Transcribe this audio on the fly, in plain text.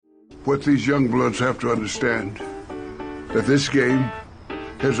What these young bloods have to understand, that this game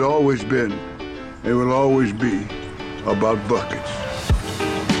has always been and will always be about buckets.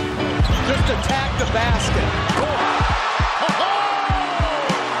 Just attack the basket.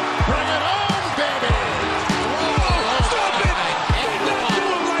 Bring it home, baby. Stop it. Did not do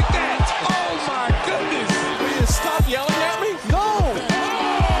it like that. Oh, my goodness. Will you stop yelling at me? No.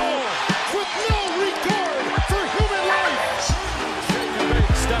 With no regard for human life.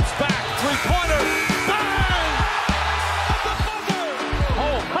 Steps back. Three-pointer. Bang!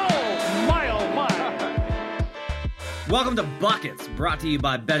 Welcome to Buckets, brought to you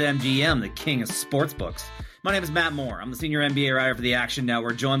by BetMGM, the king of sportsbooks. My name is Matt Moore. I'm the senior NBA writer for the Action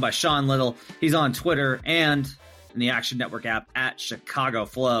Network, joined by Sean Little. He's on Twitter and in the Action Network app at Chicago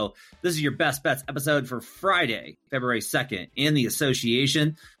Flow. This is your Best Bets episode for Friday, February 2nd. In the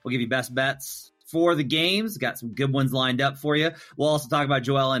association, we'll give you best bets for the games. Got some good ones lined up for you. We'll also talk about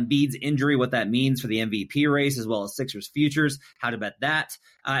Joel Embiid's injury, what that means for the MVP race, as well as Sixers futures, how to bet that.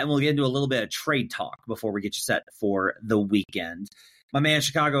 And we'll get into a little bit of trade talk before we get you set for the weekend. My man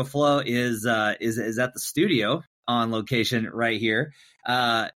Chicago Flow is at the studio on location right here.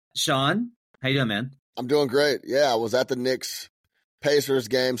 Sean, how you doing, man? I'm doing great. Yeah, I was at the Knicks Pacers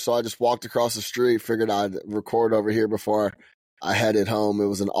game, so I just walked across the street, figured I'd record over here before I headed home. It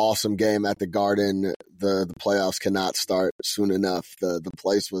was an awesome game at the Garden. The playoffs cannot start soon enough. The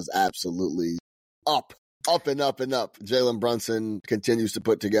place was absolutely up and up and up. Jalen Brunson continues to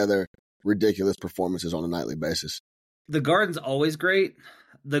put together ridiculous performances on a nightly basis. The Garden's always great.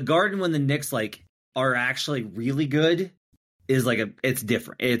 The Garden, when the Knicks are actually really good, is it's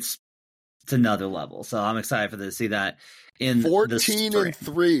different. It's another level. So I'm excited to see that in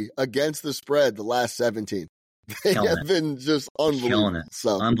 14-3 against the spread the last 17. They have been just unbelievable. Killing it.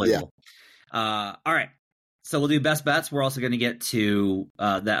 So, unbelievable. Yeah. All right. So we'll do best bets. We're also going to get to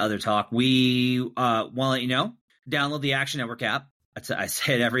that other talk. We want to let you know, download the Action Network app. I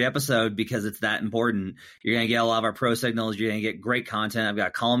say it every episode because it's that important. You're going to get a lot of our pro signals. You're going to get great content. I've got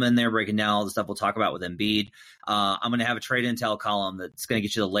a column in there breaking down all the stuff we'll talk about with Embiid. I'm going to have a trade intel column that's going to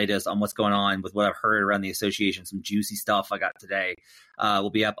get you the latest on what's going on with what I've heard around the association, some juicy stuff I got today. Will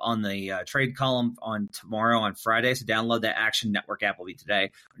be up on the trade column on tomorrow on Friday. So download that Action Network app will be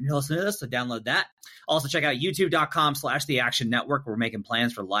today. When you're listening to this, so download that. Also check out youtube.com/the Action Network. We're making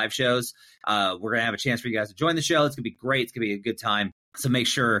plans for live shows. We're going to have a chance for you guys to join the show. It's going to be great. It's going to be a good time. So make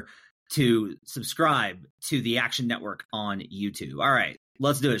sure to subscribe to the Action Network on YouTube. All right,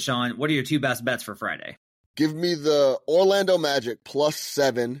 let's do it, Sean. What are your two best bets for Friday? Give me the Orlando Magic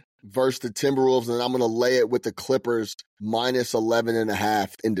 +7 versus the Timberwolves, and I'm going to lay it with the Clippers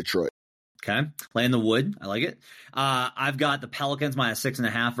 -11.5 in Detroit. Okay, laying the wood. I like it. I've got the Pelicans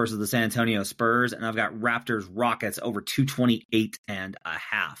 -6.5 versus the San Antonio Spurs, and I've got Raptors Rockets over 228.5.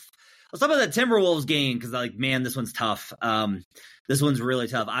 Let's talk about the Timberwolves game because, man, this one's tough. This one's really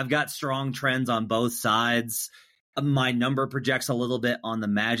tough. I've got strong trends on both sides. My number projects a little bit on the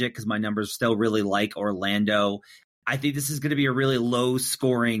Magic because my numbers still really like Orlando. I think this is going to be a really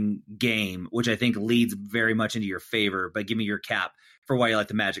low-scoring game, which I think leads very much into your favor. But give me your cap for why you like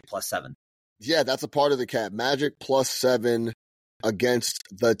the Magic +7. Yeah, that's a part of the cap. Magic +7 against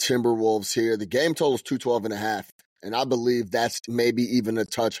the Timberwolves here. The game total is 212.5. And I believe that's maybe even a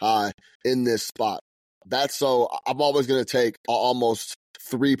touch high in this spot. That's so I'm always going to take almost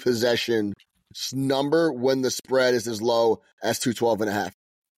 3 possession number when the spread is as low as 212.5.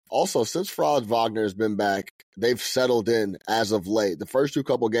 Also, since Franz Wagner has been back, they've settled in as of late. The first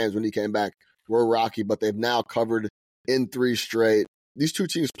couple games when he came back were rocky, but they've now covered in 3 straight. These two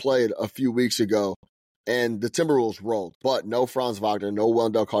teams played a few weeks ago, and the Timberwolves rolled. But no Franz Wagner, no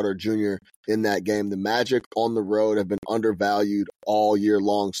Wendell Carter Jr. in that game. The Magic on the road have been undervalued all year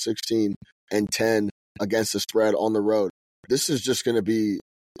long, 16-10 against the spread on the road. This is just going to be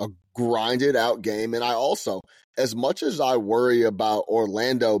a grinded out game. And I also, as much as I worry about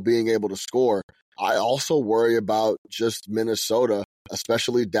Orlando being able to score, I also worry about just Minnesota,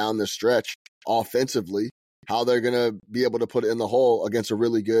 especially down the stretch offensively, how they're going to be able to put it in the hole against a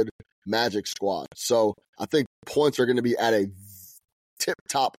really good Magic squad. So I think points are going to be at a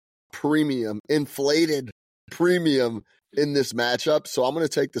tip-top premium, inflated premium in this matchup. So I'm going to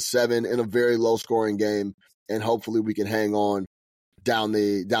take the 7 in a very low-scoring game, and hopefully we can hang on down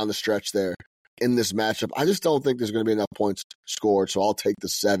the stretch there in this matchup. I just don't think there's going to be enough points scored, so I'll take the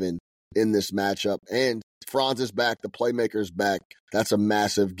 7 in this matchup. And Franz is back. The playmaker's back. That's a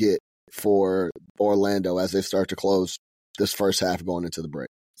massive get for Orlando as they start to close this first half going into the break.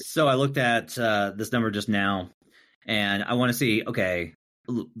 So I looked at this number just now, and I want to see, okay,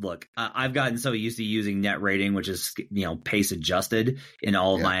 look, I've gotten so used to using net rating, which is, pace adjusted in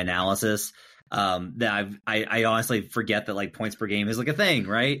all of my analysis, that I honestly forget that like points per game is like a thing,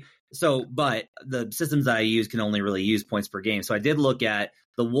 right? So, but the systems that I use can only really use points per game. So I did look at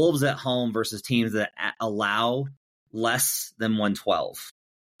the Wolves at home versus teams that allow less than 112.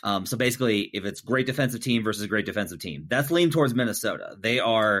 So basically, if it's great defensive team versus great defensive team, that's lean towards Minnesota. They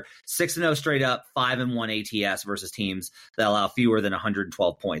are 6-0 straight up, 5-1 ATS versus teams that allow fewer than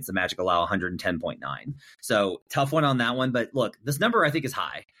 112 points. The Magic allow 110.9. So tough one on that one. But look, this number I think is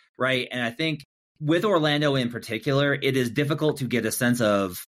high, right? And I think with Orlando in particular, it is difficult to get a sense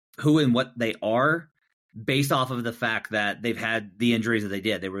of who and what they are based off of the fact that they've had the injuries that they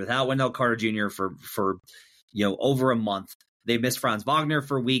did. They were without Wendell Carter Jr. for over a month. They missed Franz Wagner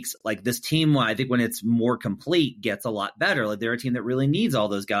for weeks. Like this team, I think when it's more complete, gets a lot better. Like they're a team that really needs all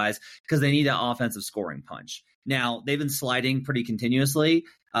those guys because they need an offensive scoring punch. Now they've been sliding pretty continuously,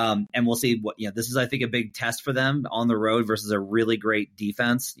 and we'll see what this is. I think a big test for them on the road versus a really great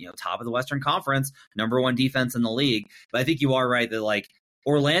defense. Top of the Western Conference, number 1 defense in the league. But I think you are right that like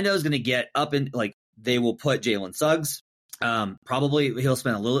Orlando is going to get up and like they will put Jalen Suggs. Probably he'll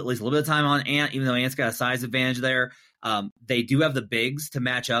spend at least a little bit of time on Ant, even though Ant's got a size advantage there. They do have the bigs to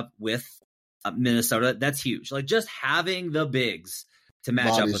match up with Minnesota. That's huge. Like just having the bigs to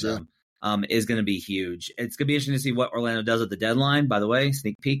match up with them is going to be huge. It's going to be interesting to see what Orlando does at the deadline. By the way,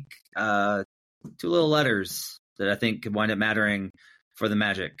 sneak peek, 2 little letters that I think could wind up mattering for the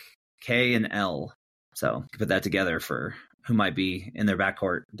Magic, K and L. So put that together for who might be in their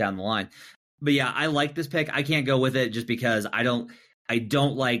backcourt down the line. But yeah, I like this pick. I can't go with it just because I really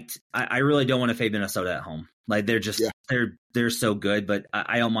don't want to fade Minnesota at home. Like they're just they're so good, but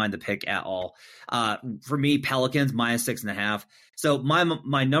I don't mind the pick at all. For me, Pelicans -6.5. So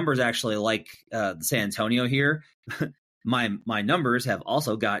my numbers actually like San Antonio here. My numbers have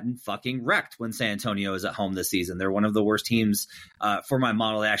also gotten fucking wrecked when San Antonio is at home this season. They're one of the worst teams for my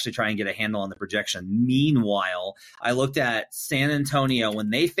model to actually try and get a handle on the projection. Meanwhile, I looked at San Antonio when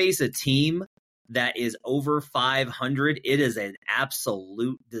they face a team that is over 500, it is an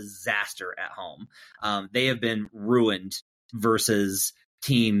absolute disaster at home. They have been ruined versus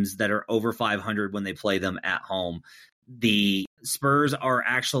teams that are over 500 when they play them at home. The Spurs are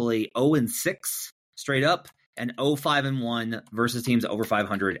actually 0-6 straight up and 0-5-1 versus teams over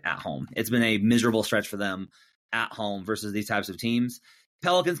 500 at home. It's been a miserable stretch for them at home versus these types of teams.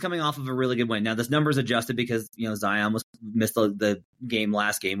 Pelicans coming off of a really good win. Now, this number is adjusted because, Zion missed the game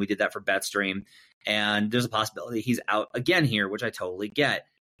last game. We did that for BetStream, and there's a possibility he's out again here, which I totally get.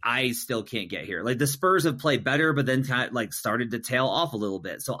 I still can't get here. Like, the Spurs have played better, but then kind of, like, started to tail off a little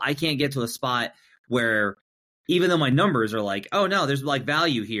bit. So I can't get to a spot where, even though my numbers are like, oh, no, there's, like,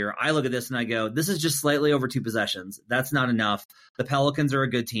 value here, I look at this and I go, this is just slightly over 2 possessions. That's not enough. The Pelicans are a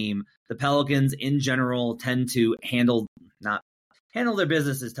good team. The Pelicans, in general, tend to handle their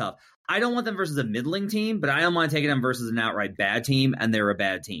business is tough. I don't want them versus a middling team, but I don't mind taking them versus an outright bad team, and they're a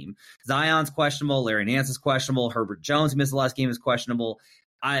bad team. Zion's questionable. Larry Nance is questionable. Herbert Jones, who missed the last game, is questionable.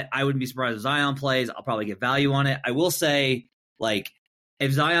 I wouldn't be surprised if Zion plays. I'll probably get value on it. I will say, like,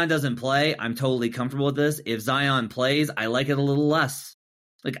 if Zion doesn't play, I'm totally comfortable with this. If Zion plays, I like it a little less.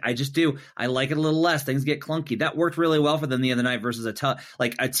 Like, I just do. I like it a little less. Things get clunky. That worked really well for them the other night versus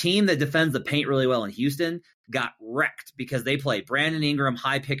a team that defends the paint really well in Houston got wrecked because they play Brandon Ingram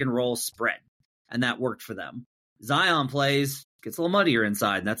high pick and roll spread, and that worked for them. Zion plays, gets a little muddier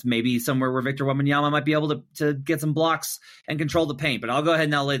inside, and that's maybe somewhere where Victor Wembanyama might be able to get some blocks and control the paint. But I'll go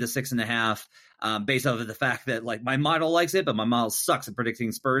ahead and lay the 6.5 based off of the fact that, like, my model likes it, but my model sucks at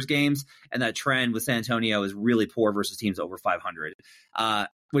predicting Spurs games, and that trend with San Antonio is really poor versus teams over 500. What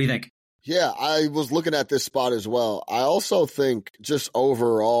do you think? Yeah, I was looking at this spot as well. I also think just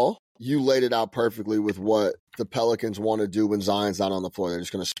overall, you laid it out perfectly with what the Pelicans want to do when Zion's not on the floor. They're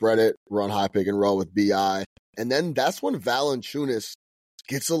just going to spread it, run high pick and roll with BI. And then that's when Valanciunas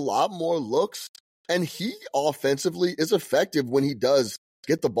gets a lot more looks. And he offensively is effective when he does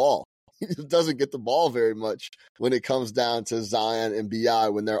get the ball. He doesn't get the ball very much when it comes down to Zion and BI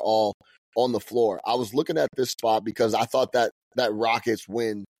when they're all on the floor. I was looking at this spot because I thought that Rockets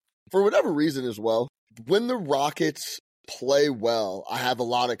win, for whatever reason as well. When the Rockets play well, I have a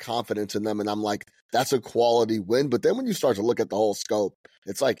lot of confidence in them, and I'm like, that's a quality win. But then when you start to look at the whole scope,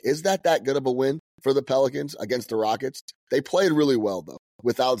 it's like, is that good of a win for the Pelicans against the Rockets? They played really well, though,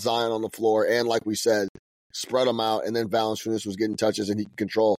 without Zion on the floor, and like we said, spread them out, and then Valanciunas was getting touches, and he can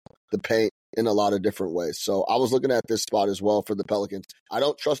control the paint in a lot of different ways. So I was looking at this spot as well for the Pelicans. I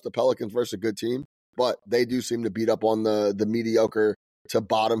don't trust the Pelicans versus a good team, but they do seem to beat up on the mediocre to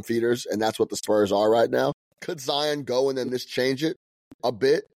bottom feeders, and that's what the Spurs are right now. Could Zion go and then this change it? A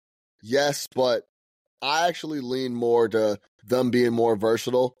bit, yes, but I actually lean more to them being more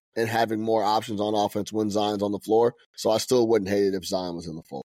versatile and having more options on offense when Zion's on the floor. So I still wouldn't hate it if Zion was in the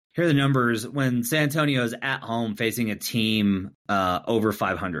fold. Here are the numbers. When San Antonio is at home facing a team over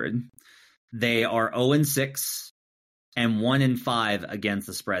 500, they are 0-6 and 1-5 against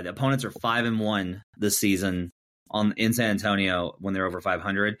the spread. The opponents are 5-1 this season in San Antonio when they're over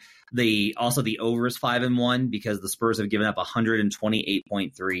 500. The over is 5-1 because the Spurs have given up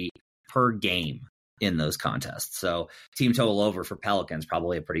 128.3 per game in those contests. So team total over for Pelicans,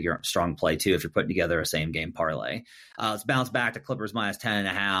 probably a pretty strong play too if you're putting together a same game parlay. Let's bounce back to Clippers minus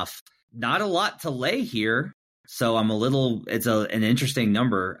 10.5. Not a lot to lay here. So it's an interesting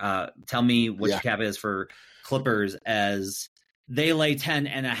number. Tell me what your cap is for Clippers as they lay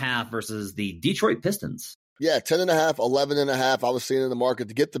 10.5 versus the Detroit Pistons. Yeah, 10.5, 11.5. I was seeing in the market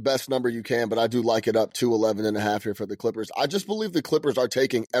to get the best number you can, but I do like it up to 11.5 here for the Clippers. I just believe the Clippers are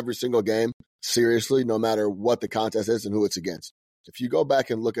taking every single game seriously, no matter what the contest is and who it's against. If you go back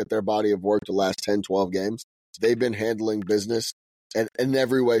and look at their body of work the last 10, 12 games, they've been handling business in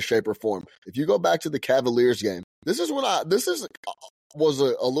every way, shape, or form. If you go back to the Cavaliers game, this was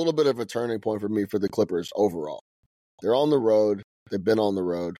a little bit of a turning point for me for the Clippers overall. They're on the road. They've been on the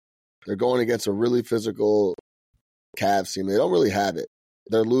road. They're going against a really physical Cavs team. They don't really have it.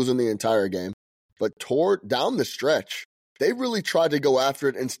 They're losing the entire game. But down the stretch, they really tried to go after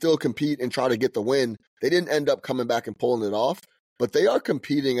it and still compete and try to get the win. They didn't end up coming back and pulling it off, but they are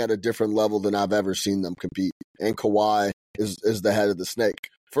competing at a different level than I've ever seen them compete. And Kawhi is the head of the snake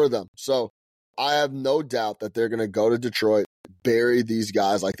for them. So I have no doubt that they're going to go to Detroit, bury these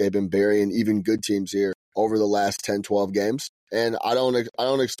guys like they've been burying even good teams here over the last 10, 12 games. And I don't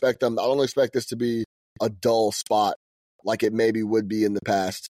expect this to be a dull spot like it maybe would be in the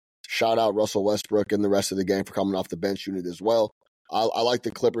past. Shout out Russell Westbrook and the rest of the game for coming off the bench unit as well. I like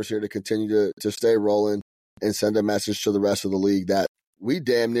the Clippers here to continue to stay rolling and send a message to the rest of the league that we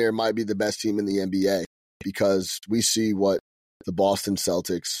damn near might be the best team in the NBA because we see what the Boston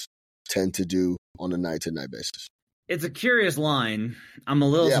Celtics tend to do on a night-to-night basis. It's a curious line. I'm a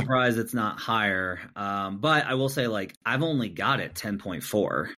little surprised it's not higher. But I will say, I've only got it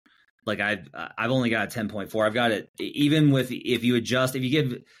 10.4. I've only got 10.4. I've got it even with if you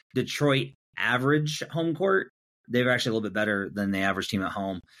give Detroit average home court, they're actually a little bit better than the average team at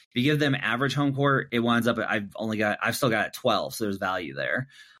home. If you give them average home court, it winds up I've still got it 12, so there's value there.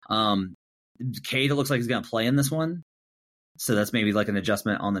 Cade looks like he's going to play in this one, so that's maybe like an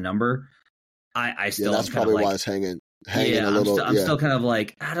adjustment on the number. I still that's probably why it's hanging a little. I'm still kind of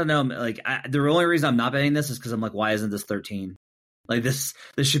I don't know. The only reason I'm not betting this is because I'm why isn't this 13? This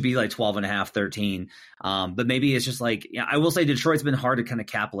should be 12.5, 13. But maybe it's just I will say Detroit's been hard to kind of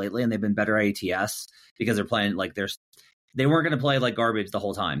cap lately, and they've been better at ATS because they're playing they weren't going to play garbage the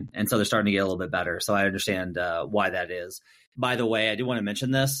whole time, and so they're starting to get a little bit better. So I understand why that is. By the way, I do want to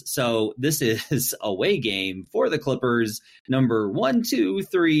mention this. So this is away game for the Clippers, number 1, 2,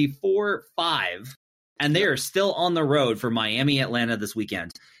 3, 4, 5, and they are still on the road for Miami, Atlanta this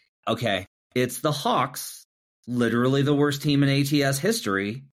weekend. Okay, it's the Hawks, literally the worst team in ATS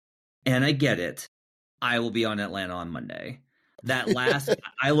history, and I get it. I will be on Atlanta on Monday.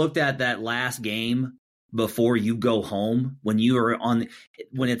 I looked at that last game before you go home when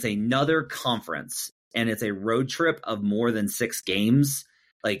it's another conference and it's a road trip of more than 6 games,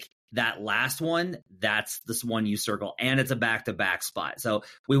 that last one, that's this one you circle, and it's a back-to-back spot. So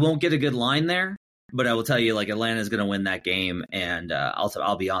we won't get a good line there, but I will tell you, Atlanta is going to win that game, and also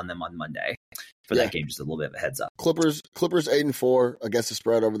I'll be on them on Monday for that game. Just a little bit of a heads up. Clippers 8-4 against the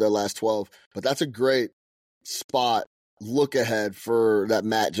spread over their last 12, but that's a great spot look ahead for that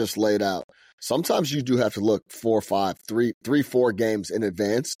Matt just laid out. Sometimes you do have to look 4, 5, 3, 4 games in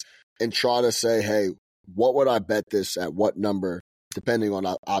advance and try to say, hey, what would I bet this at what number, depending on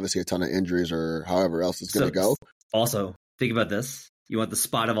obviously a ton of injuries or however else it's going to go. Also, think about this. You want the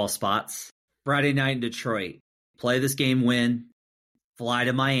spot of all spots. Friday night in Detroit. Play this game, win, fly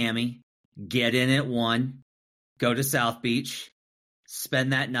to Miami, get in at 1, go to South Beach,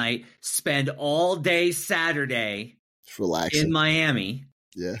 spend that night, spend all day Saturday in Miami.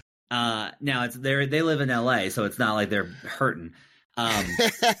 Yeah. Now they live in LA, so it's not like they're hurting.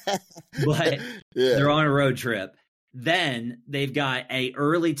 But they're on a road trip. Then they've got a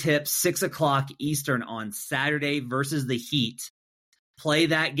early tip, 6:00 Eastern on Saturday versus the Heat. Play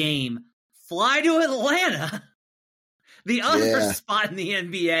that game. Fly to Atlanta, the other spot in the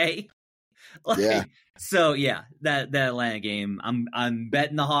NBA. So that Atlanta game, I'm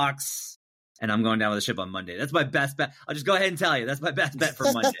betting the Hawks, and I'm going down with the ship on Monday. That's my best bet. I'll just go ahead and tell you that's my best bet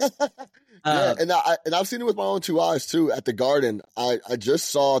for Monday. Yeah, and I've seen it with my own two eyes too. At the Garden, I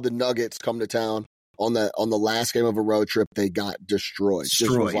just saw the Nuggets come to town on the last game of a road trip. They got destroyed.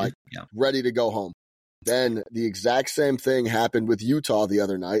 Just was like ready to go home. Then the exact same thing happened with Utah the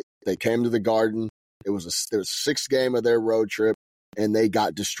other night. They came to the Garden. It was the sixth game of their road trip, and they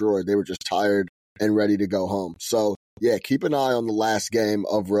got destroyed. They were just tired and ready to go home. So, yeah, keep an eye on the last game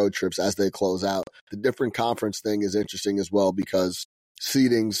of road trips as they close out. The different conference thing is interesting as well because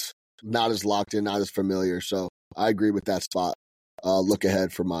seeding's not as locked in, not as familiar. So I agree with that spot. Look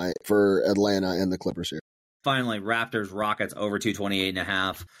ahead for Atlanta and the Clippers here. Finally, Raptors, Rockets over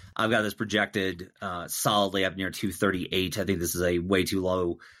 228.5. I've got this projected solidly up near 238. I think this is a way too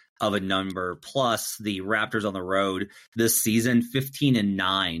low of a number. Plus, the Raptors on the road this season,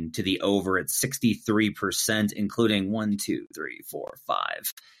 15-9 to the over at 63%, including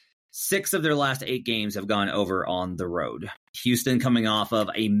 6 of their last 8 games have gone over on the road. Houston coming off of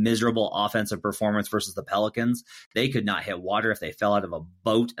a miserable offensive performance versus the Pelicans. They could not hit water if they fell out of a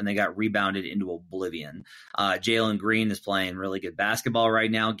boat, and they got rebounded into oblivion. Jalen Green is playing really good basketball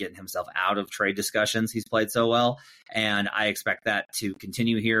right now, getting himself out of trade discussions. He's played so well, and I expect that to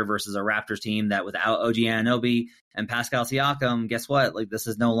continue here versus a Raptors team that without OG Anunoby and Pascal Siakam, guess what? Like, this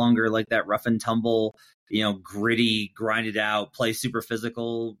is no longer like that rough and tumble, gritty, grinded out, play super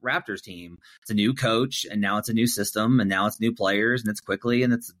physical Raptors team. It's a new coach, and now it's a new system, and now it's new players, and it's Quickly,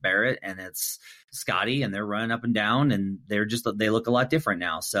 and it's Barrett, and it's Scotty, and they're running up and down, and they look a lot different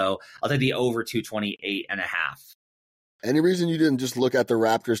now. So I'll take the over 228.5. Any reason you didn't just look at the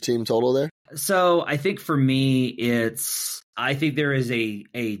Raptors team total there? So I think for me, I think there is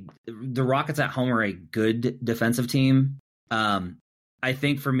the Rockets at home are a good defensive team. I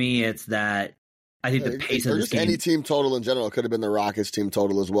think for me, it's that I think the pace of this game. Any team total in general could have been the Rockets team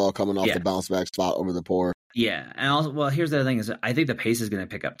total as well, coming off the bounce back spot over the Pour. Yeah, and also, well, here's the other thing is I think the pace is going to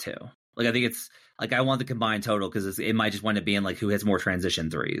pick up too. Like, I think it's like I want the combined total because it might just wind up being like who hits more transition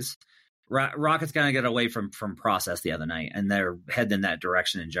threes. Rockets kind of got away from process the other night, and they're heading in that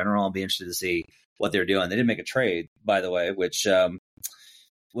direction in general. I'll be interested to see what they're doing. They did make a trade, by the way, which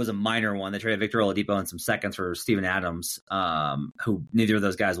was a minor one. They traded Victor Oladipo and some seconds for Steven Adams, who neither of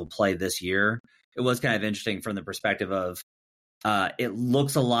those guys will play this year. It was kind of interesting from the perspective of it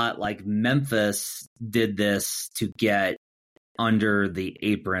looks a lot like Memphis did this to get under the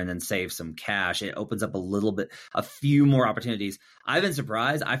apron and save some cash. It opens up a few more opportunities. I've been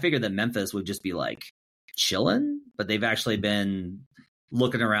surprised. I figured that Memphis would just be like chilling, but they've actually been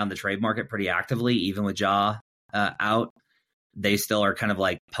looking around the trade market pretty actively, even with Ja out. They still are kind of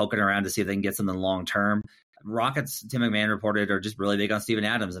like poking around to see if they can get something long term. Rockets, Tim McMahon reported, are just really big on Steven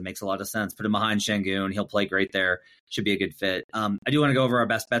Adams. It makes a lot of sense. Put him behind Şengün. He'll play great there. Should be a good fit. I do want to go over our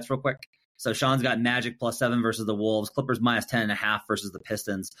best bets real quick. So Sean's got Magic +7 versus the Wolves, Clippers -10.5 versus the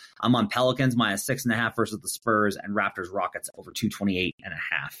Pistons. I'm on Pelicans -6.5 versus the Spurs, and Raptors Rockets over 228.5.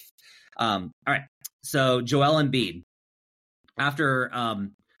 All right. So Joel Embiid. After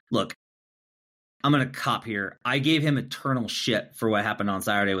look, I'm going to cop here. I gave him eternal shit for what happened on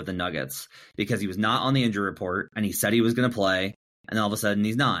Saturday with the Nuggets because he was not on the injury report and he said he was going to play. And all of a sudden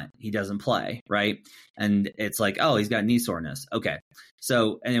he's not. He doesn't play, right? And it's like, oh, he's got knee soreness. Okay.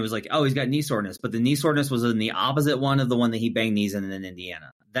 So, and it was like, oh, he's got knee soreness. But the knee soreness was in the opposite one of the one that he banged knees in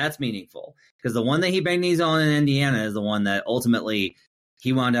Indiana. That's meaningful because the one that he banged knees on in Indiana is the one that ultimately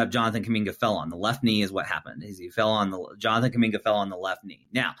he wound up, Jonathan Kuminga fell on. The left knee is what happened. Jonathan Kuminga fell on the left knee.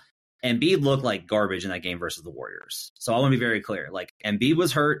 Now, Embiid looked like garbage in that game versus the Warriors. So I want to be very clear. Like, Embiid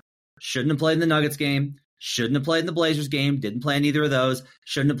was hurt, shouldn't have played in the Nuggets game, shouldn't have played in the Blazers game, didn't play in either of those,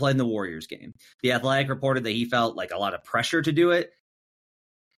 shouldn't have played in the Warriors game. The Athletic reported that he felt like a lot of pressure to do it.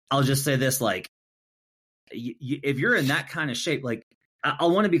 I'll just say this, like, if you're in that kind of shape, like, I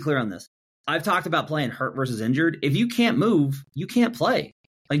want to be clear on this. I've talked about playing hurt versus injured. If you can't move, you can't play.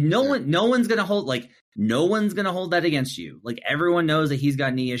 Like, no one's going to hold that against you. Like, everyone knows that he's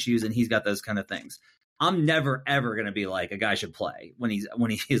got knee issues and he's got those kind of things. I'm never, ever going to be like a guy should play when he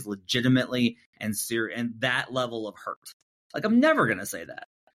is legitimately and that level of hurt. Like, I'm never going to say that.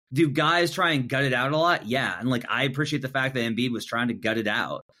 Do guys try and gut it out a lot? Yeah. And like, I appreciate the fact that Embiid was trying to gut it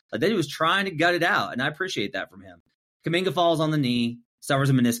out. Like, that he was trying to gut it out. And I appreciate that from him. Kuminga falls on the knee,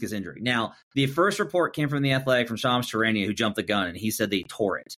 suffers a meniscus injury. Now, the first report came from the Athletic from Shams Charania, who jumped the gun, and he said they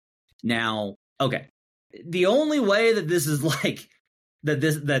tore it. Now, okay, the only way that this is like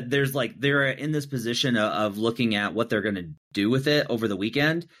they're in this position of looking at what they're going to do with it over the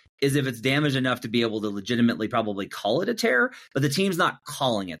weekend is if it's damaged enough to be able to legitimately probably call it a tear, but the team's not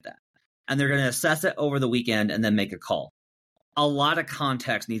calling it that, and they're going to assess it over the weekend and then make a call. a lot of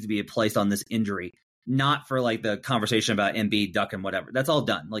context needs to be placed on this injury, not for like the conversation about Embiid ducking whatever. That's all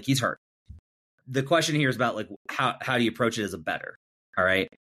done. Like, he's hurt. The question here is about like how do you approach it as a bettor? All right.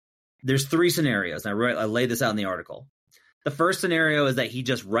 There's 3 scenarios. I laid this out in the article. The first scenario is that he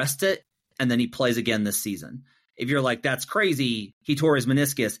just rests it and then he plays again this season. If you're like, that's crazy, he tore his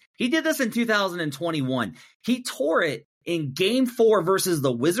meniscus. He did this in 2021. He tore it in game 4 versus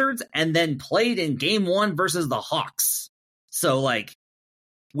the Wizards and then played in game 1 versus the Hawks. So like,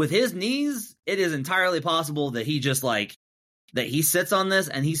 with his knees, it is entirely possible that he just like, that he sits on this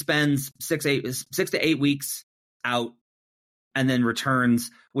and he spends 6 to 8 weeks out and then returns,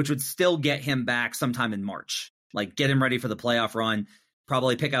 which would still get him back sometime in March. Like, get him ready for the playoff run,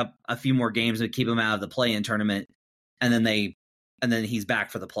 probably pick up a few more games to keep him out of the play-in tournament, and then he's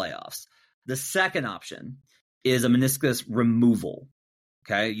back for the playoffs. The second option is a meniscus removal.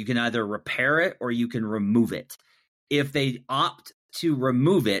 Okay, you can either repair it or you can remove it. If they opt to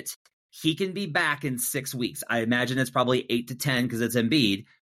remove it, he can be back in 6 weeks. I imagine it's probably 8 to 10 because it's Embiid.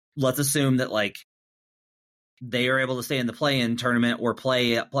 Let's assume that like they are able to stay in the play-in tournament or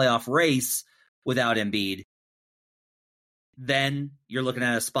playoff race without Embiid. Then you're looking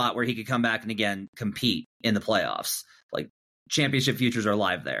at a spot where he could come back and again compete in the playoffs. Like, championship futures are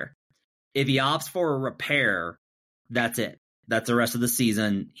live there. If he opts for a repair, that's it. That's the rest of the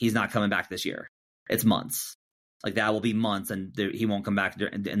season. He's not coming back this year. It's months. Like, that will be months, and he won't come back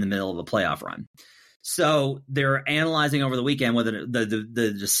in the middle of a playoff run. So they're analyzing over the weekend whether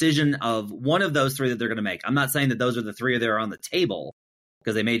the decision of one of those 3 that they're going to make. I'm not saying that those are the 3 that are on the table,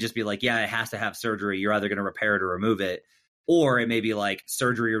 because they may just be like, yeah, it has to have surgery. You're either going to repair it or remove it. Or it may be like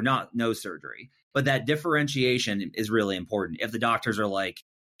surgery or no surgery. But that differentiation is really important. If the doctors are like,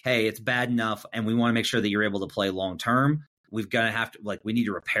 hey, it's bad enough and we want to make sure that you're able to play long term, we've got to have to, like, we need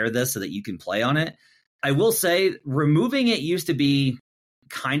to repair this so that you can play on it. I will say removing it used to be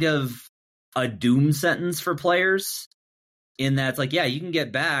kind of a doom sentence for players, in that it's like, yeah, you can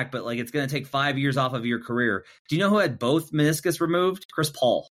get back, but like, it's going to take 5 years off of your career. Do you know who had both meniscus removed? Chris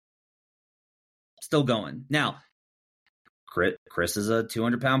Paul. Still going. Now, Chris is a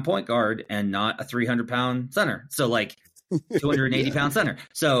 200-pound point guard and not a 300-pound center. So like 280-pound center.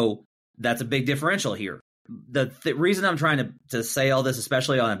 So that's a big differential here. The reason I'm trying to say all this,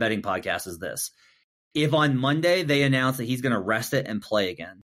 especially on a betting podcast, is this. If on Monday they announce that he's going to rest it and play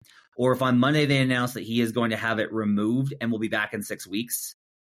again, or if on Monday they announce that he is going to have it removed and will be back in 6 weeks,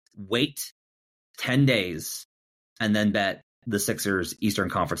 wait 10 days and then bet the Sixers Eastern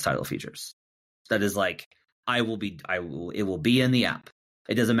Conference title futures. That is like, it will be in the app.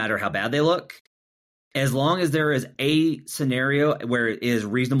 It doesn't matter how bad they look. As long as there is a scenario where it is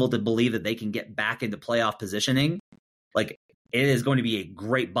reasonable to believe that they can get back into playoff positioning, like, it is going to be a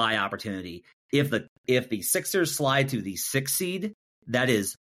great buy opportunity. If the Sixers slide to the 6th seed, that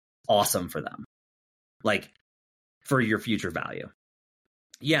is awesome for them. Like, for your future value.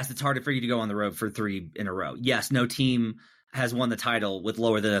 Yes, it's harder for you to go on the road for 3 in a row. Yes, no team has won the title with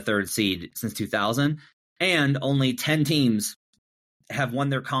lower than a 3rd seed since 2000. And only 10 teams have won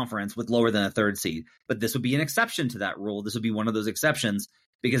their conference with lower than a 3rd seed. But this would be an exception to that rule. This would be one of those exceptions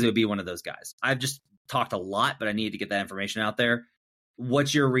because it would be one of those guys. I've just talked a lot, but I need to get that information out there.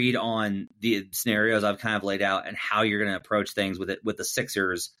 What's your read on the scenarios I've kind of laid out and how you're going to approach things with the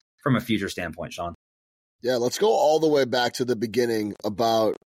Sixers from a future standpoint, Sean? Yeah, let's go all the way back to the beginning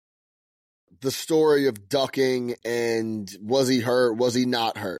about the story of ducking and was he hurt, was he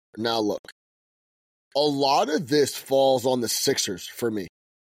not hurt? Now look. A lot of this falls on the Sixers for me.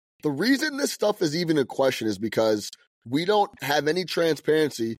 The reason this stuff is even a question is because we don't have any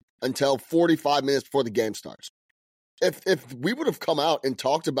transparency until 45 minutes before the game starts. If we would have come out and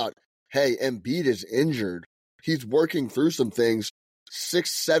talked about, hey, Embiid is injured, he's working through some things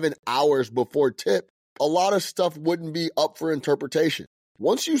 6-7 hours before tip, a lot of stuff wouldn't be up for interpretation.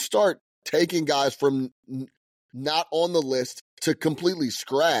 Once you start taking guys from not on the list to completely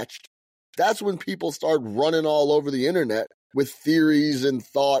scratched, that's when people start running all over the internet with theories and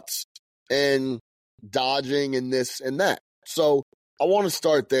thoughts and dodging and this and that. So I want to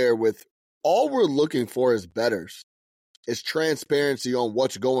start there with all we're looking for as bettors is transparency on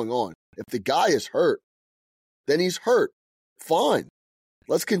what's going on. If the guy is hurt, then he's hurt. Fine.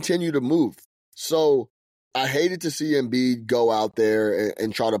 Let's continue to move. So I hated to see Embiid go out there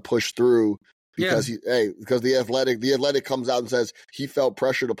and try to push through because because the athletic comes out and says he felt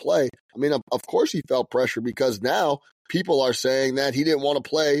pressure to play. I mean, of course he felt pressure because now people are saying that he didn't want to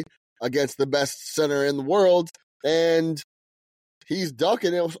play against the best center in the world and he's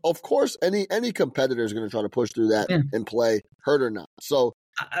ducking. Of course, any competitor is going to try to push through that and play, hurt or not. So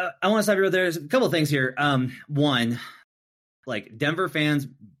I want to stop you. There's a couple of things here. One, like Denver fans,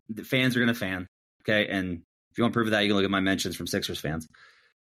 the fans are going to fan. Okay. And if you want proof of that, you can look at my mentions from Sixers fans.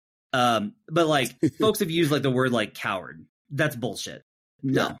 But like folks have used like the word like coward. That's bullshit.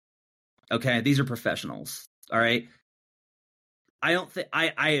 No. Yeah. Okay. These are professionals. All right. I don't think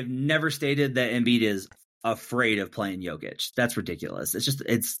I have never stated that Embiid is afraid of playing Jokic. That's ridiculous.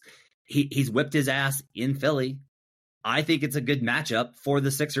 He's whipped his ass in Philly. I think it's a good matchup for the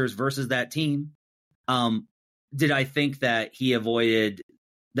Sixers versus that team. Did I think that he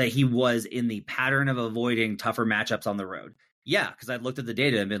was in the pattern of avoiding tougher matchups on the road? Yeah, because I looked at the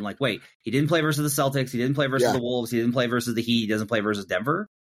data and been like, wait, he didn't play versus the Celtics. He didn't play versus the Wolves. He didn't play versus the Heat. He doesn't play versus Denver.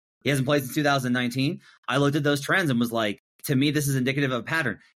 He hasn't played since 2019. I looked at those trends and was like, to me, this is indicative of a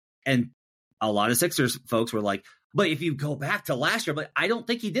pattern. And a lot of Sixers folks were like, but if you go back to last year, but I don't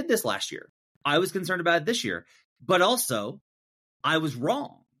think he did this last year. I was concerned about it this year. But also, I was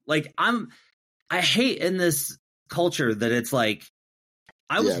wrong. Like, I hate in this culture that it's like,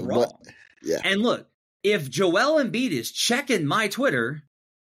 I was wrong. And look, if Joel Embiid is checking my Twitter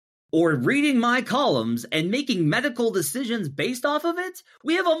or reading my columns and making medical decisions based off of it,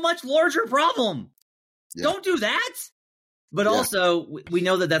 we have a much larger problem. Yeah. Don't do that. But also, we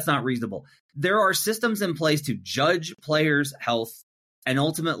know that that's not reasonable. There are systems in place to judge players' health, and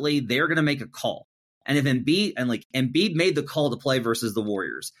ultimately, they're going to make a call. And if Embiid made the call to play versus the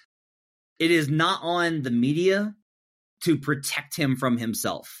Warriors, it is not on the media to protect him from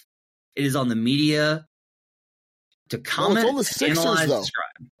himself. It is on the media to comment, it's on the Sixers, analyze, though.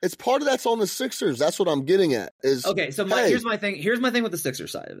 describe. It's part of that's on the Sixers. That's what I'm getting at. Okay, so here's my thing. Here's my thing with the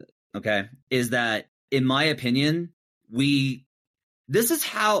Sixers side of it. Okay, is that in my opinion, this is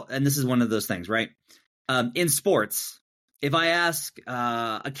how, and this is one of those things, right? In sports, if I ask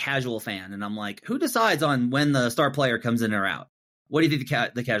a casual fan and I'm like, who decides on when the star player comes in or out? What do you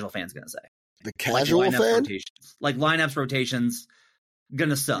think the casual fan's going to say? The casual fan? Like lineups, rotations, going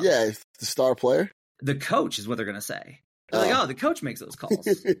to suck. Yeah, it's the star player. The coach is what they're going to say. They're like, the coach makes those calls,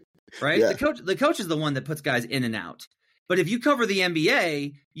 right? Yeah. The coach is the one that puts guys in and out. But if you cover the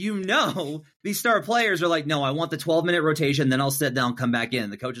NBA, you know these star players are like, no, I want the 12-minute rotation, then I'll sit down, come back in.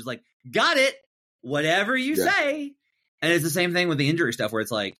 The coach is like, got it, whatever you say. And it's the same thing with the injury stuff where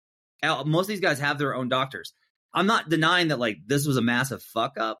it's like, most of these guys have their own doctors. I'm not denying that like this was a massive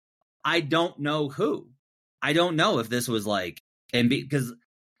fuck up. I don't know who. I don't know if this was like, because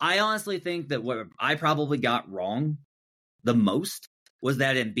I honestly think that what I probably got wrong the most was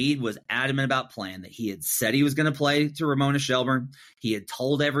that Embiid was adamant about playing, that he had said he was going to play to Ramona Shelburne. He had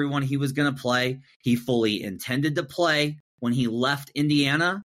told everyone he was going to play. He fully intended to play when he left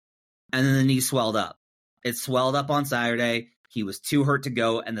Indiana, and then the knee swelled up. It swelled up on Saturday. He was too hurt to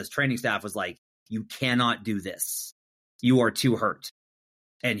go, and the training staff was like, you cannot do this. You are too hurt.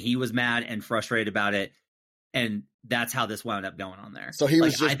 And he was mad and frustrated about it, and that's how this wound up going on there. So he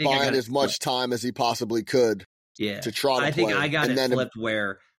was just buying as much time as he possibly could. Yeah, to try to I think play. I got it flipped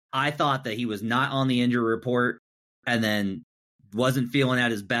where I thought that he was not on the injury report and then wasn't feeling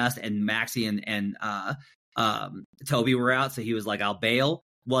at his best, and Maxey and Toby were out, so he was like, I'll bail.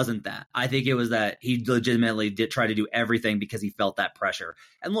 Wasn't that. I think it was that he legitimately did try to do everything because he felt that pressure.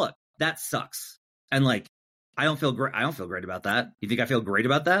 And look, that sucks. And like, I don't feel great about that. You think I feel great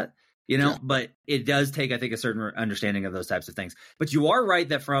about that? You know, but it does take, I think, a certain understanding of those types of things. But you are right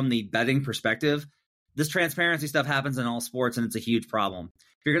that from the betting perspective, this transparency stuff happens in all sports, and it's a huge problem.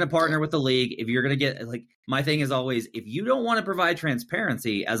 If you're going to partner with the league, if you're going to get, like, my thing is always, if you don't want to provide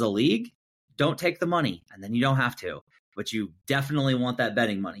transparency as a league, don't take the money, and then you don't have to. But you definitely want that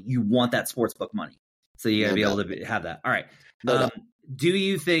betting money. You want that sportsbook money. So you got to be able to have that. All right. Do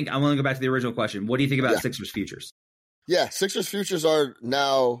you think, I want to go back to the original question. What do you think about Sixers futures? Yeah, Sixers futures are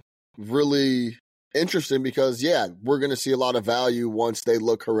now really interesting because, we're going to see a lot of value once they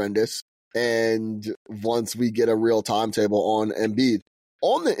look horrendous. And once we get a real timetable on Embiid.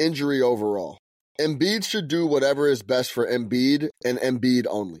 On the injury overall, Embiid should do whatever is best for Embiid and Embiid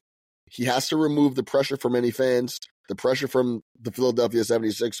only. He has to remove the pressure from any fans, the pressure from the Philadelphia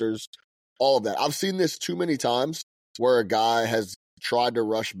 76ers, all of that. I've seen this too many times where a guy has tried to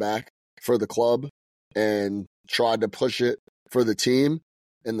rush back for the club and tried to push it for the team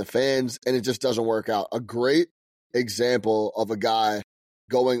and the fans, and it just doesn't work out. A great example of a guy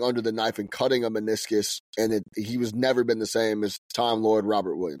going under the knife and cutting a meniscus, and he was never been the same as Time Lord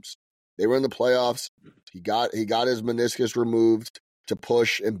Robert Williams. They were in the playoffs. He got his meniscus removed to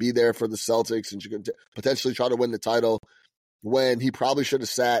push and be there for the Celtics and potentially try to win the title when he probably should have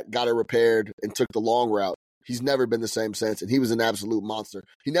sat, got it repaired, and took the long route. He's never been the same since, and he was an absolute monster.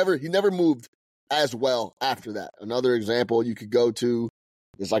 He never moved as well after that. Another example you could go to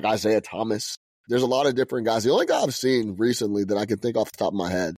is like Isaiah Thomas. there's a lot of different guys. The only guy I've seen recently that I can think off the top of my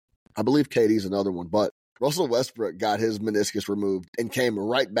head, I believe KD's another one, but Russell Westbrook got his meniscus removed and came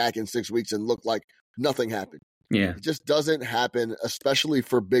right back in 6 weeks and looked like nothing happened. Yeah. It just doesn't happen, especially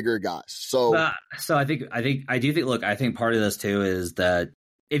for bigger guys. So I think part of this too is that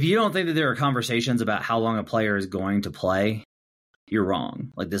if you don't think that there are conversations about how long a player is going to play, you're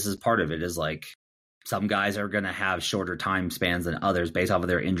wrong. Like, this is part of it, is like some guys are going to have shorter time spans than others based off of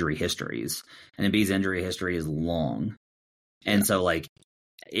their injury histories. And Embiid's injury history is long. And so like,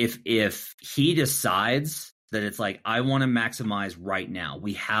 if he decides that it's like, I want to maximize right now,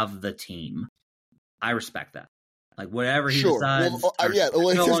 we have the team, I respect that. Like, whatever he decides,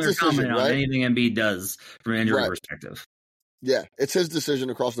 it's his decision, right? On anything Embiid does from an injury perspective. Yeah, it's his decision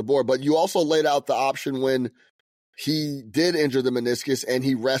across the board. But you also laid out the option when he did injure the meniscus and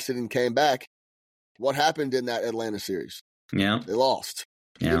he rested and came back. What happened in that Atlanta series? Yeah. They lost.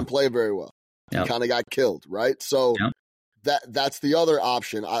 He didn't play very well. He kind of got killed, right? So that's the other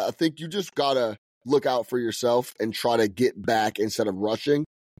option. I think you just got to look out for yourself and try to get back instead of rushing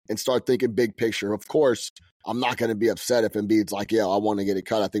and start thinking big picture. Of course, I'm not going to be upset if Embiid's like, I want to get it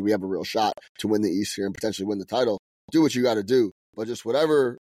cut. I think we have a real shot to win the East here and potentially win the title. Do what you got to do. But just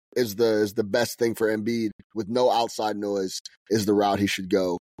whatever is the best thing for Embiid with no outside noise is the route he should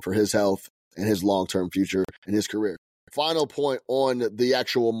go for his health and his long-term future and his career. Final point on the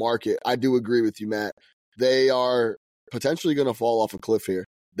actual market. I do agree with you, Matt. They are potentially going to fall off a cliff here.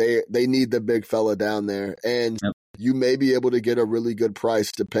 They need the big fella down there, and you may be able to get a really good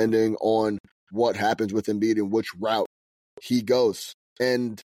price depending on what happens with Embiid and which route he goes.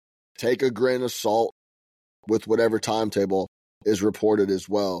 And take a grain of salt with whatever timetable is reported as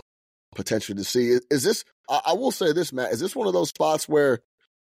well, potentially to see. Is this, I will say this, Matt, is this one of those spots where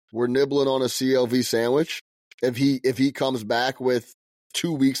we're nibbling on a CLV sandwich? If he comes back with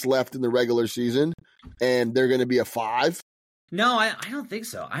 2 weeks left in the regular season and they're going to be a 5? No, I don't think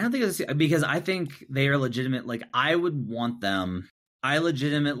so. I don't think it's because I think they are legitimate. Like, I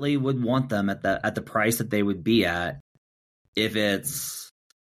legitimately would want them at the price that they would be at if it's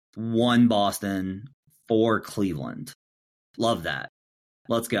 1 Boston, 4 Cleveland. Love that.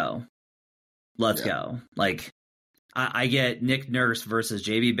 Let's go. Let's go. Like, I get Nick Nurse versus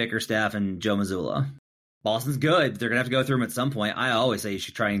JB Bickerstaff and Joe Mazzulla. Boston's good. They're going to have to go through them at some point. I always say you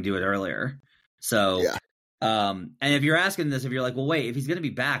should try and do it earlier. So, and if you're asking this, if you're like, well, wait, if he's going to be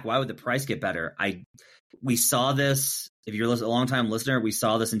back, why would the price get better? We saw this. If you're a long-time listener, we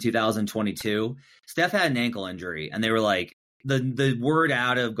saw this in 2022. Steph had an ankle injury, and they were like, the word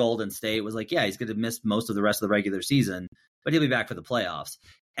out of Golden State was like, yeah, he's going to miss most of the rest of the regular season, but he'll be back for the playoffs.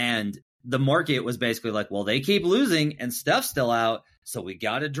 And the market was basically like, well, they keep losing, and Steph's still out, so we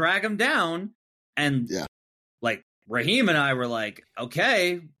got to drag him down. And like Raheem and I were like,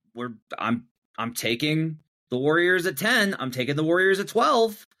 okay, I'm taking the Warriors at 10. I'm taking the Warriors at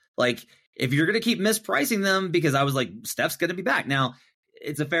 12. Like, if you're going to keep mispricing them, because I was like, Steph's going to be back. Now,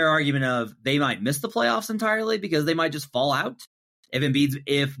 it's a fair argument of they might miss the playoffs entirely because they might just fall out. If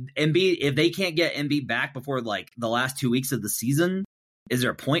they can't get Embiid back before like the last 2 weeks of the season, is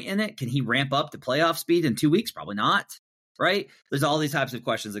there a point in it? Can he ramp up to playoff speed in 2 weeks? Probably not. Right? There's all these types of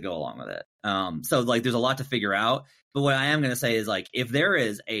questions that go along with it. So like, there's a lot to figure out. But what I am going to say is like, if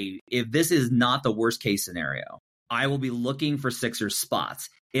this is not the worst case scenario, I will be looking for Sixers spots.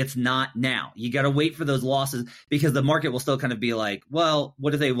 It's not now. You got to wait for those losses because the market will still kind of be like, well,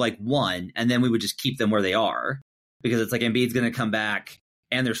 what if they like won? And then we would just keep them where they are because it's like Embiid's going to come back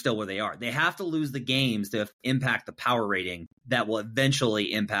and they're still where they are. They have to lose the games to impact the power rating that will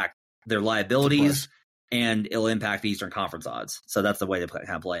eventually impact their liabilities and it'll impact the Eastern Conference odds. So that's the way to kind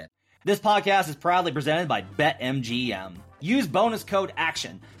of play it. This podcast is proudly presented by BetMGM. Use bonus code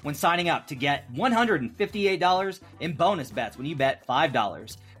ACTION when signing up to get $158 in bonus bets when you bet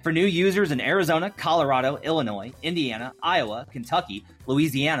 $5. For new users in Arizona, Colorado, Illinois, Indiana, Iowa, Kentucky,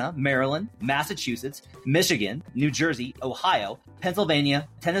 Louisiana, Maryland, Massachusetts, Michigan, New Jersey, Ohio, Pennsylvania,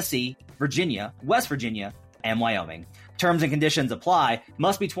 Tennessee, Virginia, West Virginia, and Wyoming. Terms and conditions apply.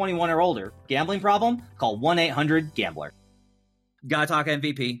 Must be 21 or older. Gambling problem? Call 1-800-GAMBLER. Gotta talk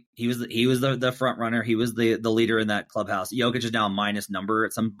MVP. He was the front runner. He was the leader in that clubhouse. Jokic is now a minus number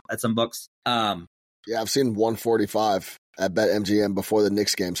at some books. Yeah, I've seen 145 at BetMGM before the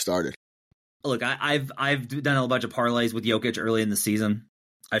Knicks game started. Look, I've done a bunch of parlays with Jokic early in the season.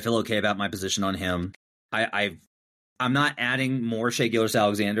 I feel okay about my position on him. I'm not adding more Shai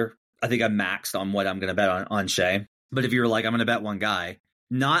Gilgeous-Alexander. I think I'm maxed on what I'm going to bet on Shai. But if you're like, I'm going to bet one guy,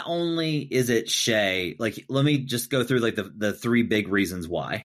 not only is it Shai, like, let me just go through like the 3 big reasons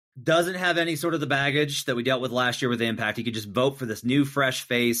why. Doesn't have any sort of the baggage that we dealt with last year with Impact. You could just vote for this new, fresh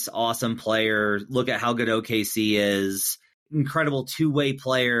face, awesome player. Look at how good OKC is. Incredible two-way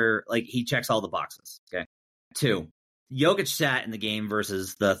player. Like, he checks all the boxes. Okay. 2, Jokic sat in the game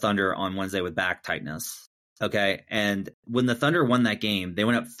versus the Thunder on Wednesday with back tightness. Okay. And when the Thunder won that game, they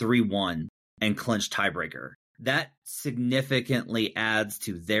went up 3-1 and clinched tiebreaker. That significantly adds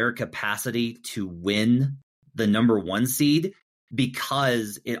to their capacity to win the number 1 seed,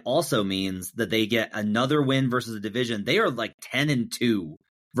 because it also means that they get another win versus the division. They are like 10-2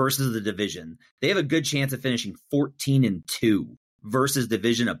 versus the division. They have a good chance of finishing 14-2 versus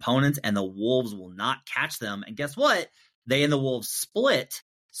division opponents, and the Wolves will not catch them. And guess what? They and the Wolves split.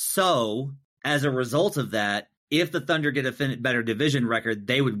 So as a result of that, if the Thunder get a better division record,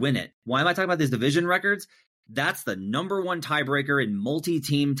 they would win it. Why am I talking about these division records? That's the number 1 tiebreaker in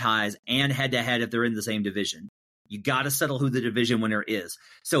multi-team ties and head-to-head if they're in the same division. You got to settle who the division winner is.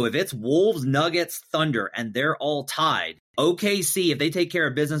 So if it's Wolves, Nuggets, Thunder, and they're all tied, OKC, if they take care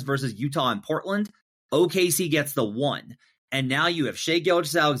of business versus Utah and Portland, OKC gets the 1. And now you have Shai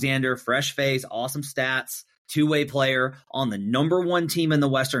Gilgeous-Alexander, fresh face, awesome stats, two-way player on the number 1 team in the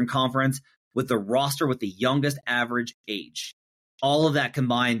Western Conference with the roster with the youngest average age. All of that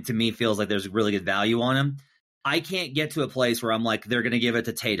combined, to me, feels like there's really good value on him. I can't get to a place where I'm like, they're going to give it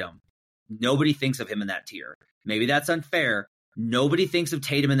to Tatum. Nobody thinks of him in that tier. Maybe that's unfair. Nobody thinks of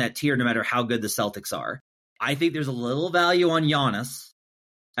Tatum in that tier, no matter how good the Celtics are. I think there's a little value on Giannis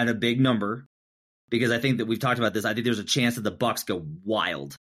at a big number, because I think that we've talked about this. I think there's a chance that the Bucks go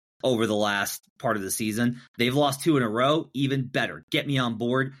wild over the last part of the season. They've lost 2 in a row. Even better. Get me on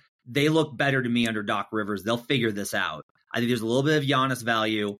board. They look better to me under Doc Rivers. They'll figure this out. I think there's a little bit of Giannis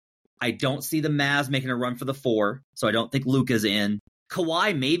value. I don't see the Mavs making a run for the 4, so I don't think Luka's in.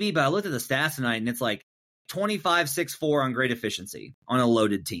 Kawhi, maybe, but I looked at the stats tonight, and it's like 25-6-4 on great efficiency on a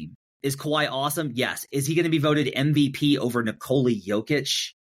loaded team. Is Kawhi awesome? Yes. Is he going to be voted MVP over Nikola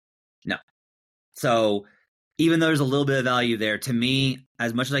Jokic? No. So even though there's a little bit of value there, to me,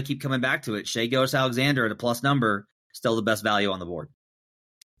 as much as I keep coming back to it, Shai Gilgeous-Alexander at a plus number, still the best value on the board.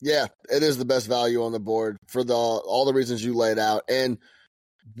 Yeah, it is the best value on the board for all the reasons you laid out. And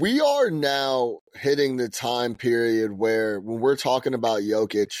we are now hitting the time period where when we're talking about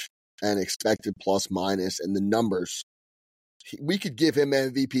Jokic and expected plus minus and the numbers, we could give him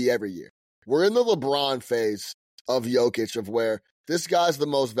MVP every year. We're in the LeBron phase of Jokic, of where this guy's the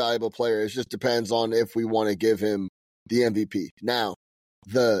most valuable player. It just depends on if we want to give him the MVP. Now,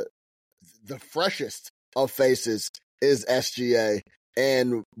 the freshest of faces is SGA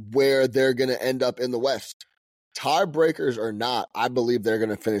and where they're going to end up in the West. Tiebreakers or not, I believe they're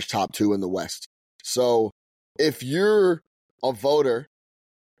going to finish top 2 in the West. So if you're a voter,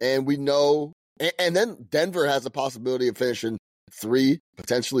 and we know, and then Denver has a possibility of finishing 3,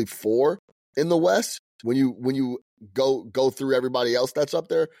 potentially 4 in the West. When you go through everybody else that's up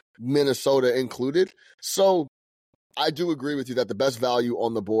there, Minnesota included. So I do agree with you that the best value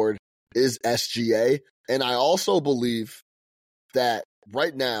on the board is SGA. And I also believe that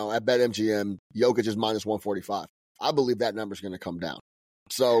right now at BetMGM, Jokic is minus 145. I believe that number is going to come down.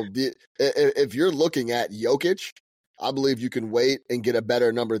 So if you're looking at Jokic, I believe you can wait and get a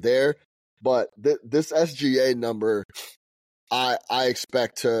better number there. But this SGA number, I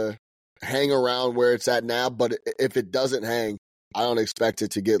expect to hang around where it's at now. But if it doesn't hang, I don't expect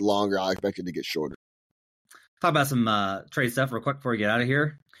it to get longer. I expect it to get shorter. Talk about some trade stuff real quick before we get out of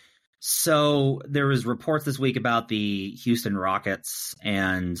here. So there was reports this week about the Houston Rockets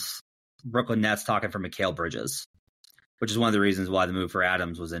and Brooklyn Nets talking for Mikal Bridges, which is one of the reasons why the move for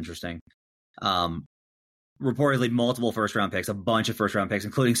Adams was interesting. Reportedly multiple first-round picks, a bunch of first-round picks,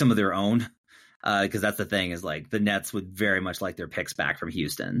 including some of their own, because that's the thing, is like the Nets would very much like their picks back from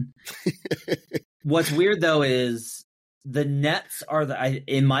Houston. What's weird, though, is the Nets are,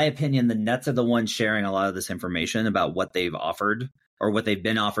 in my opinion, the Nets are the ones sharing a lot of this information about what they've offered or what they've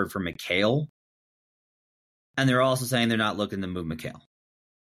been offered for Mikal. And they're also saying they're not looking to move Mikal.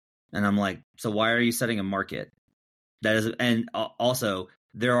 And I'm like, so why are you setting a market? That is, and also,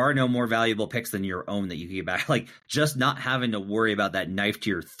 there are no more valuable picks than your own that you can get back. Like, just not having to worry about that knife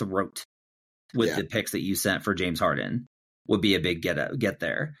to your throat with the picks that you sent for James Harden would be a big get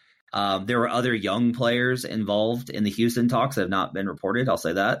there. There were other young players involved in the Houston talks that have not been reported. I'll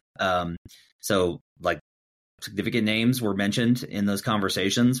say that. So, like, significant names were mentioned in those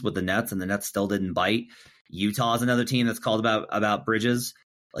conversations with the Nets, and the Nets still didn't bite. Utah is another team that's called about Bridges.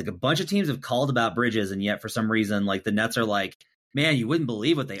 Like, a bunch of teams have called about Bridges, and yet for some reason, like, the Nets are like, man, you wouldn't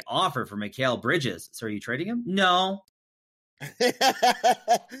believe what they offer for Mikal Bridges. So are you trading him? No.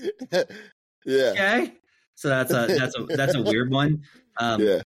 Yeah. Okay. So that's a weird one.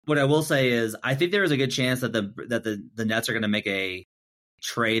 What I will say is, I think there is a good chance that the Nets are going to make a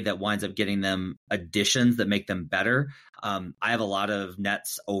trade that winds up getting them additions that make them better. I have a lot of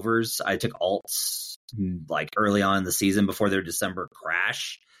Nets overs. I took alts like early on in the season before their December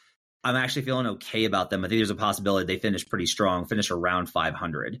crash. I'm actually feeling okay about them. I think there's a possibility they finish pretty strong, finish around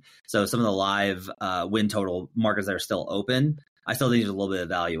 500. So some of the live win total markets that are still open, I still think there's a little bit of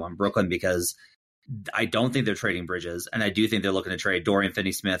value on Brooklyn because I don't think they're trading Bridges, and I do think they're looking to trade Dorian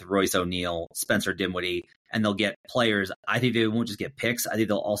Finney-Smith, Royce O'Neal, Spencer Dinwiddie, and they'll get players. I think they won't just get picks. I think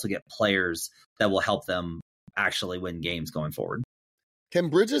they'll also get players that will help them actually win games going forward. Can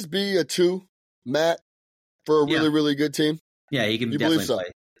Bridges be a 2, Matt, for a really, really good team? Yeah, he can definitely play.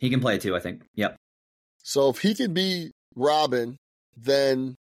 He can play it too, I think. Yep. So if he can be Robin,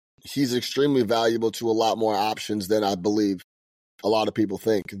 then he's extremely valuable to a lot more options than I believe a lot of people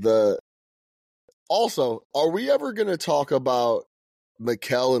think. Also, are we ever going to talk about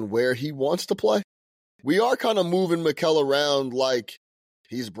Mikal and where he wants to play? We are kind of moving Mikal around like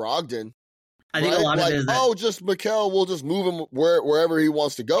he's Brogdon. I think a lot of it is that, just Mikal, we'll just move him wherever he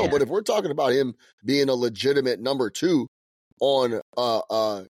wants to go. Yeah. But if we're talking about him being a legitimate number 2 on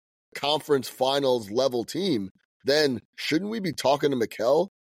a conference finals level team, then shouldn't we be talking to Mikal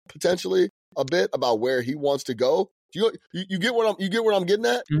potentially a bit about where he wants to go? You get what I'm getting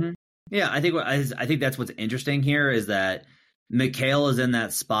at? Mm-hmm. Yeah, I think that's what's interesting here is that Mikal is in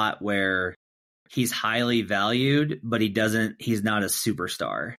that spot where he's highly valued, but he's not a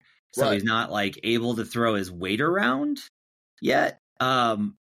superstar. So He's not like able to throw his weight around yet.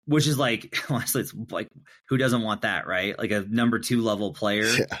 Which is like, honestly, it's like, who doesn't want that, right? Like a number 2 level player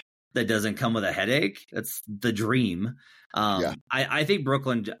that doesn't come with a headache. That's the dream. I think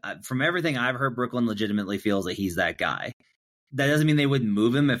Brooklyn, from everything I've heard, Brooklyn legitimately feels that he's that guy. That doesn't mean they wouldn't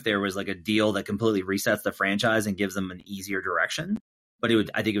move him if there was like a deal that completely resets the franchise and gives them an easier direction. But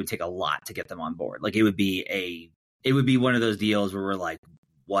I think it would take a lot to get them on board. Like it would be one of those deals where we're like,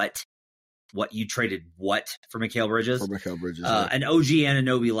 what you traded for Mikal Bridges? For Mikal Bridges. An OG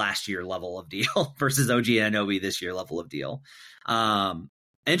Anunoby last year level of deal versus OG Anunoby this year level of deal.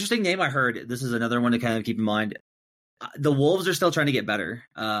 Interesting name I heard. This is another one to kind of keep in mind. The Wolves are still trying to get better.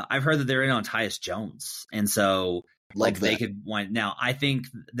 I've heard that they're in on Tyus Jones. And so they could want. Now, I think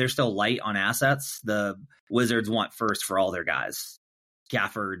they're still light on assets. The Wizards want first for all their guys.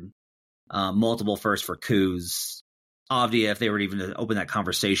 Gafford, multiple first for Kuz. Avdia, if they were even to open that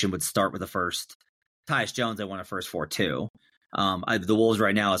conversation, would start with a first. Tyus Jones, they want a first for too. The Wolves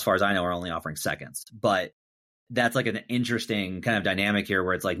right now, as far as I know, are only offering seconds. But that's like an interesting kind of dynamic here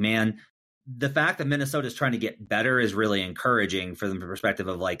where it's like, man, the fact that Minnesota is trying to get better is really encouraging from the perspective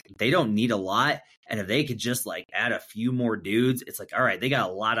of like, they don't need a lot. And if they could just like add a few more dudes, it's like, all right, they got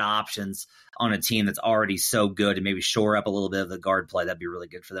a lot of options on a team that's already so good and maybe shore up a little bit of the guard play. That'd be really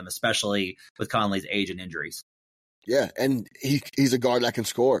good for them, especially with Conley's age and injuries. Yeah, and he's a guard that can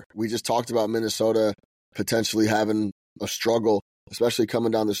score. We just talked about Minnesota potentially having a struggle, especially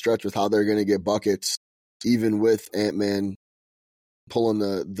coming down the stretch with how they're going to get buckets, even with Ant-Man pulling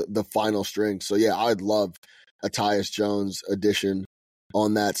the final string. So, yeah, I'd love a Tyus Jones addition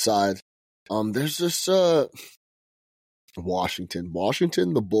on that side. There's just Washington,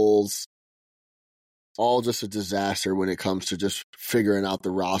 the Bulls, all just a disaster when it comes to just figuring out the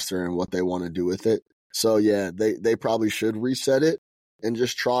roster and what they want to do with it. So, yeah, they probably should reset it and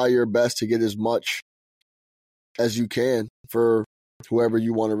just try your best to get as much as you can for whoever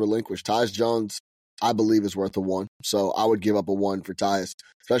you want to relinquish. Tyus Jones, I believe, is worth a 1. So I would give up a 1 for Tyus,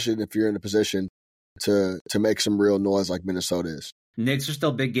 especially if you're in a position to make some real noise like Minnesota is. Knicks are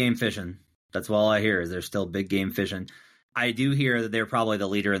still big game fishing. That's all I hear is they're still big game fishing. I do hear that they're probably the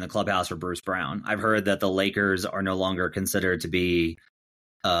leader in the clubhouse for Bruce Brown. I've heard that the Lakers are no longer considered to be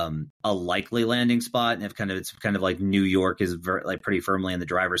a likely landing spot, and it's kind of like New York is pretty firmly in the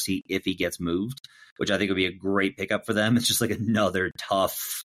driver's seat if he gets moved, which I think would be a great pickup for them. It's just like another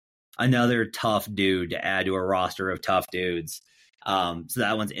tough dude to add to a roster of tough dudes. So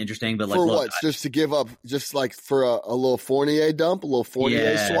that one's interesting. But like, for what? Just to give up, just like for a little Fournier dump, a little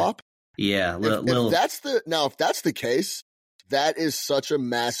Fournier swap. Yeah, if that's the case, that is such a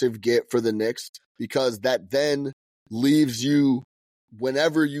massive get for the Knicks, because that then leaves you,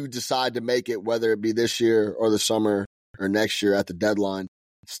 whenever you decide to make it, whether it be this year or the summer or next year at the deadline,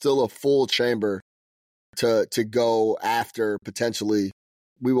 still a full chamber to go after potentially.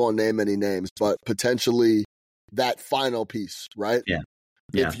 We won't name any names, but potentially that final piece, right? Yeah.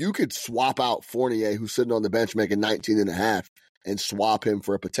 If you could swap out Fournier, who's sitting on the bench making 19.5, and swap him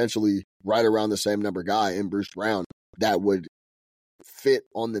for a potentially right around the same number guy in Bruce Brown, that would fit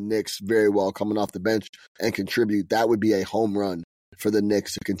on the Knicks very well coming off the bench and contribute. That would be a home run for the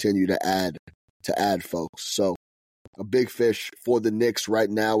Knicks to continue to add folks. So a big fish for the Knicks right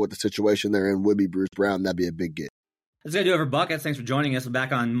now with the situation they're in would be Bruce Brown. That'd be a big get. That's going to do it for Buckets. Thanks for joining us. We're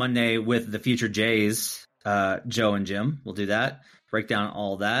back on Monday with the future Jays, Joe and Jim. We'll do that, break down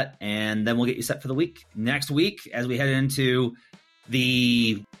all that, and then we'll get you set for the week. Next week, as we head into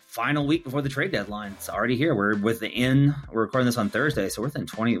the final week before the trade deadline, it's already here. We're recording this on Thursday, so we're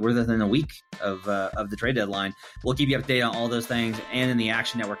within a week of the trade deadline. We'll keep you updated on all those things and in the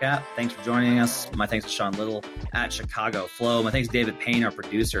Action Network app. Thanks for joining us. My thanks to Sean Little at Chicago Flow. My thanks to David Payne, our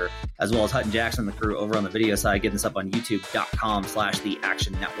producer, as well as Hutton Jackson, the crew over on the video side, getting this up on youtube.com/the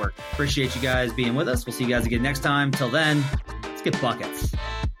Action Network. Appreciate you guys being with us. We'll see you guys again next time. Till then, let's get buckets.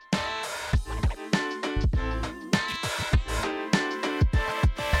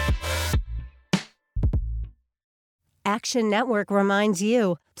 Action Network reminds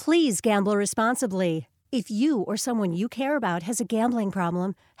you, please gamble responsibly. If you or someone you care about has a gambling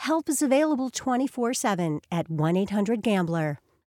problem, help is available 24/7 at 1-800-GAMBLER.